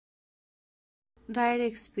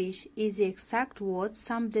Direct speech is the exact words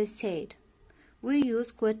somebody said. We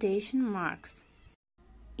use quotation marks.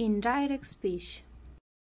 Indirect speech.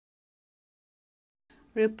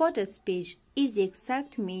 Reported speech is the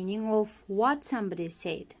exact meaning of what somebody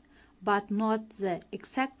said, but not the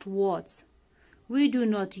exact words. We do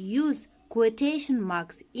not use quotation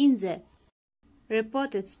marks in the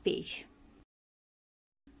reported speech.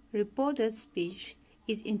 Reported speech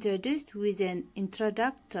is introduced with an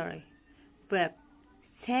introductory verb,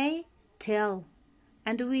 say, tell,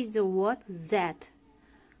 and with the word that,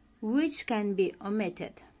 which can be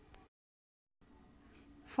omitted.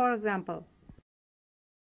 For example,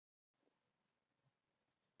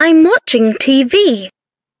 I'm watching TV,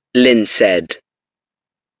 Lynn said.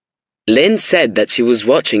 Lynn said that she was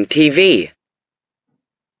watching TV.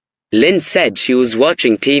 Lynn said she was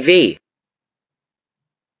watching TV.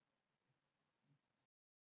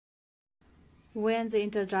 when the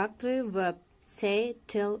introductory verb say,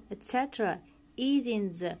 tell, etc. is in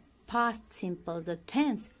the past simple, the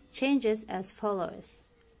tense changes as follows.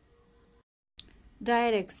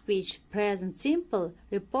 Direct speech, present simple.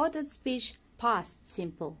 Reported speech, past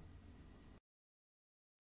simple.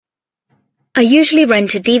 I usually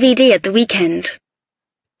rent a DVD at the weekend.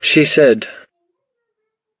 She said.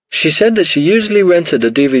 She said that she usually rented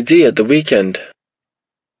a DVD at the weekend.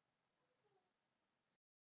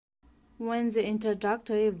 When the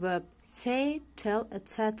introductory verb say, tell,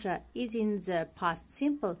 etc. is in the past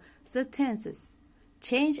simple, the tenses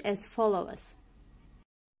change as follows.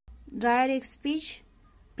 Direct speech,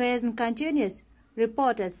 present continuous.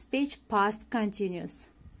 Reported speech, past continuous.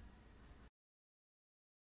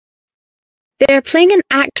 They're playing an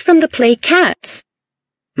act from the play Cats.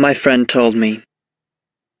 My friend told me.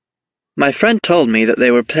 My friend told me that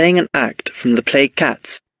they were playing an act from the play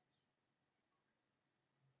Cats.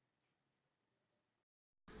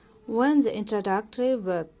 When the introductory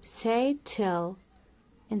verb say, tell,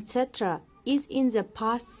 etc. is in the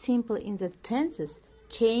past simple in the tenses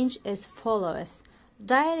change as follows.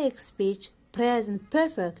 Direct speech, present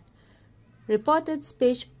perfect. Reported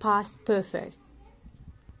speech, past perfect.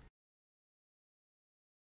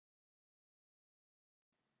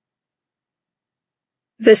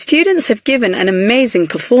 The students have given an amazing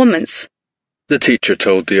performance, The teacher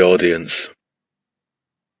told the audience.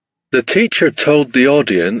 The teacher told the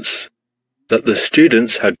audience that the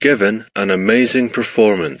students had given an amazing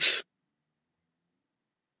performance.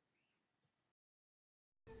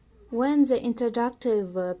 When the introductory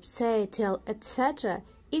verb say, tell, etc.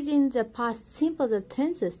 is in the past simple, the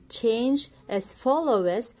tenses change as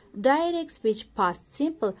follows. Direct speech, past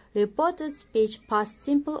simple. Reported speech, past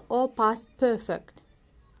simple or past perfect.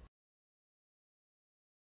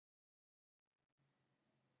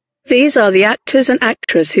 These are the actors and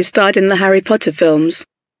actress who starred in the Harry Potter films.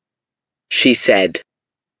 She said.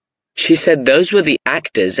 She said those were the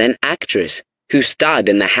actors and actress who starred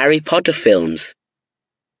in the Harry Potter films.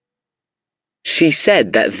 She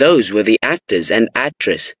said that those were the actors and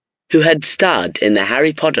actress who had starred in the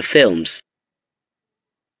Harry Potter films.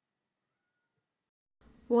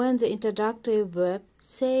 When the introductory verb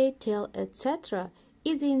say, tell, etc.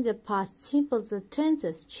 is in the past simple, the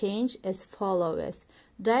tenses change as follows.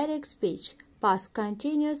 Direct speech, past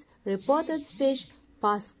continuous. Reported speech,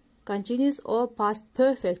 past continuous or past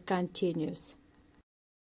perfect continuous.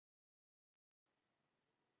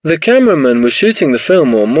 The cameraman was shooting the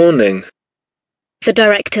film all morning. The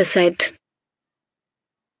director said.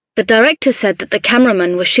 The director said that the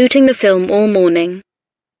cameraman was shooting the film all morning.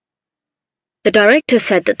 The director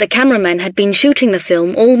said that the cameraman had been shooting the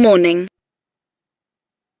film all morning.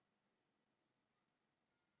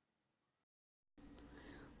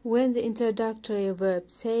 When the introductory verb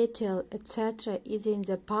say, tell, etc. is in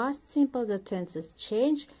the past simple, the tenses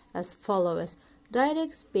change as follows.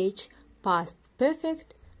 Direct speech, past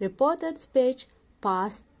perfect. Reported speech,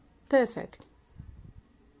 past perfect.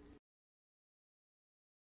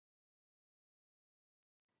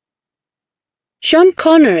 Sean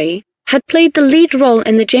Connery had played the lead role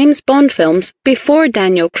in the James Bond films before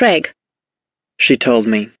Daniel Craig. She told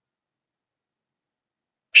me.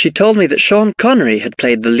 She told me that Sean Connery had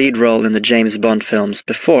played the lead role in the James Bond films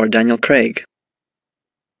before Daniel Craig.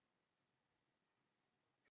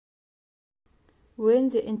 When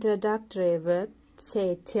the introductory verb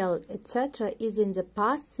say, tell, etc. is in the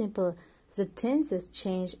past simple, the tenses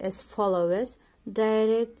change as follows.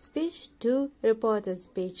 Direct speech to reported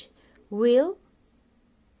speech. Will,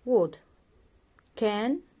 would.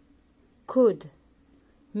 Can, could.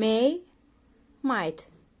 May, might.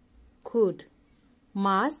 Could.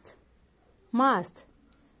 Must,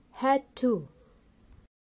 had to.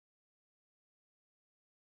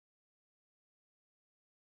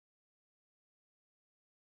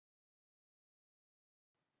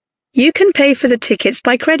 You can pay for the tickets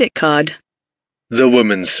by credit card. The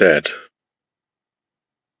woman said.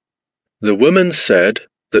 The woman said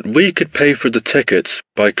that we could pay for the tickets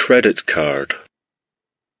by credit card.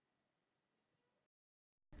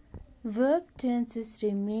 Verb tenses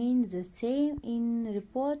remain the same in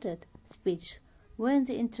reported speech when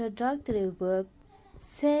the introductory verb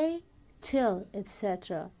say, tell,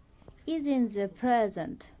 etc. is in the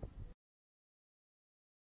present.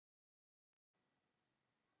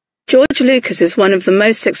 George Lucas is one of the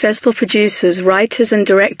most successful producers, writers and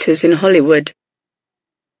directors in Hollywood.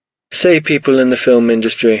 Say people in the film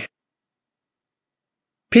industry.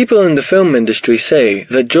 People in the film industry say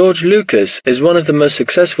that George Lucas is one of the most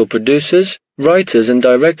successful producers, writers and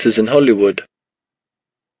directors in Hollywood.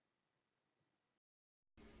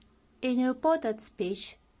 In reported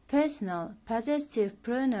speech, personal, possessive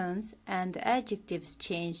pronouns and adjectives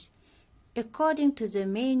change according to the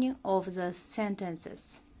meaning of the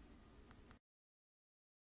sentences.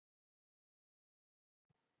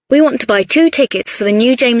 We want to buy 2 tickets for the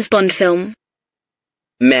new James Bond film.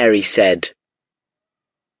 Mary said.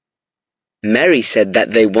 Mary said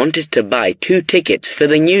that they wanted to buy 2 tickets for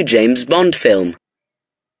the new James Bond film.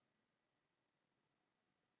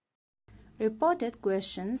 Reported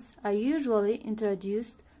questions are usually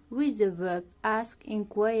introduced with the verb ask,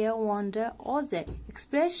 inquire, wonder, or the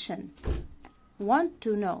expression want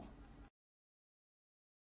to know.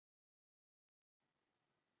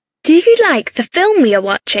 Do you like the film we are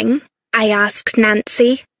watching? I asked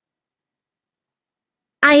Nancy.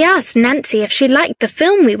 I asked Nancy if she liked the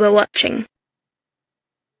film we were watching.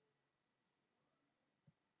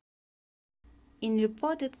 In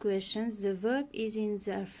reported questions, the verb is in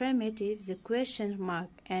the affirmative, the question mark,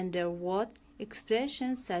 and the word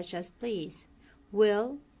expressions such as please,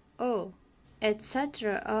 will, oh,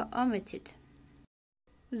 etc. are omitted.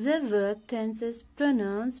 The verb tenses,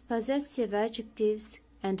 pronouns, possessive adjectives,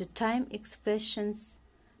 and time expressions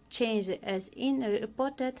change as in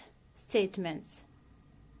reported statements.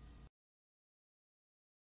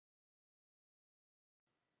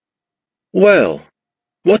 Well,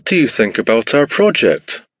 what do you think about our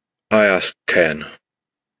project? I asked Ken.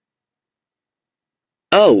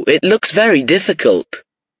 Oh, it looks very difficult,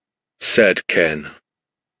 said Ken.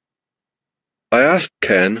 I asked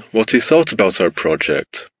Ken what he thought about our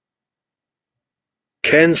project.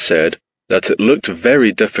 Ken said that it looked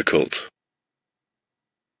very difficult.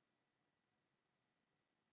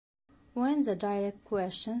 When the direct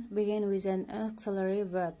question begins with an auxiliary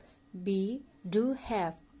verb, be, do,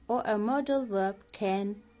 have, or a modal verb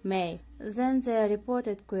can, may, then the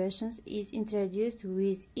reported question is introduced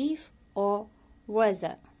with if or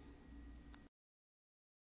whether.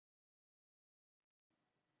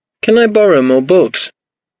 Can I borrow more books?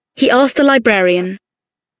 He asked the librarian.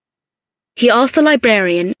 He asked the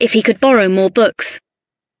librarian if he could borrow more books.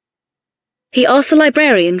 He asked the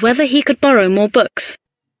librarian whether he could borrow more books.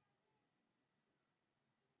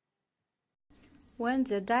 When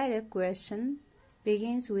the direct question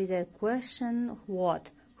begins with a question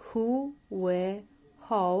what, who, where,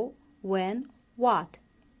 how, when, what,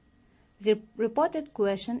 the reported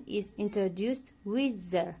question is introduced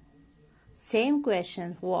with the same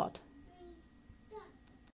question what.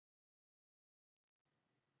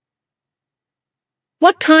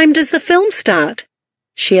 What time does the film start?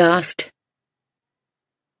 She asked.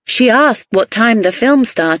 She asked what time the film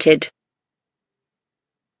started.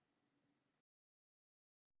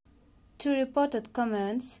 To reported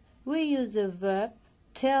comments, we use the verb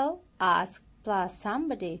tell, ask, plus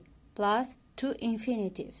somebody, plus to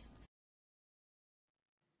infinitive.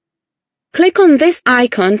 Click on this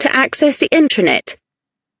icon to access the intranet,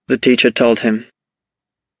 the teacher told him.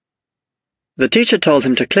 The teacher told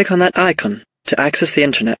him to click on that icon to access the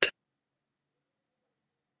internet.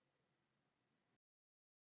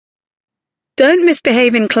 Don't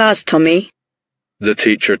misbehave in class, Tommy, the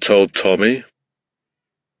teacher told Tommy.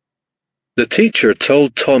 The teacher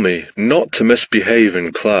told Tommy not to misbehave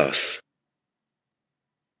in class.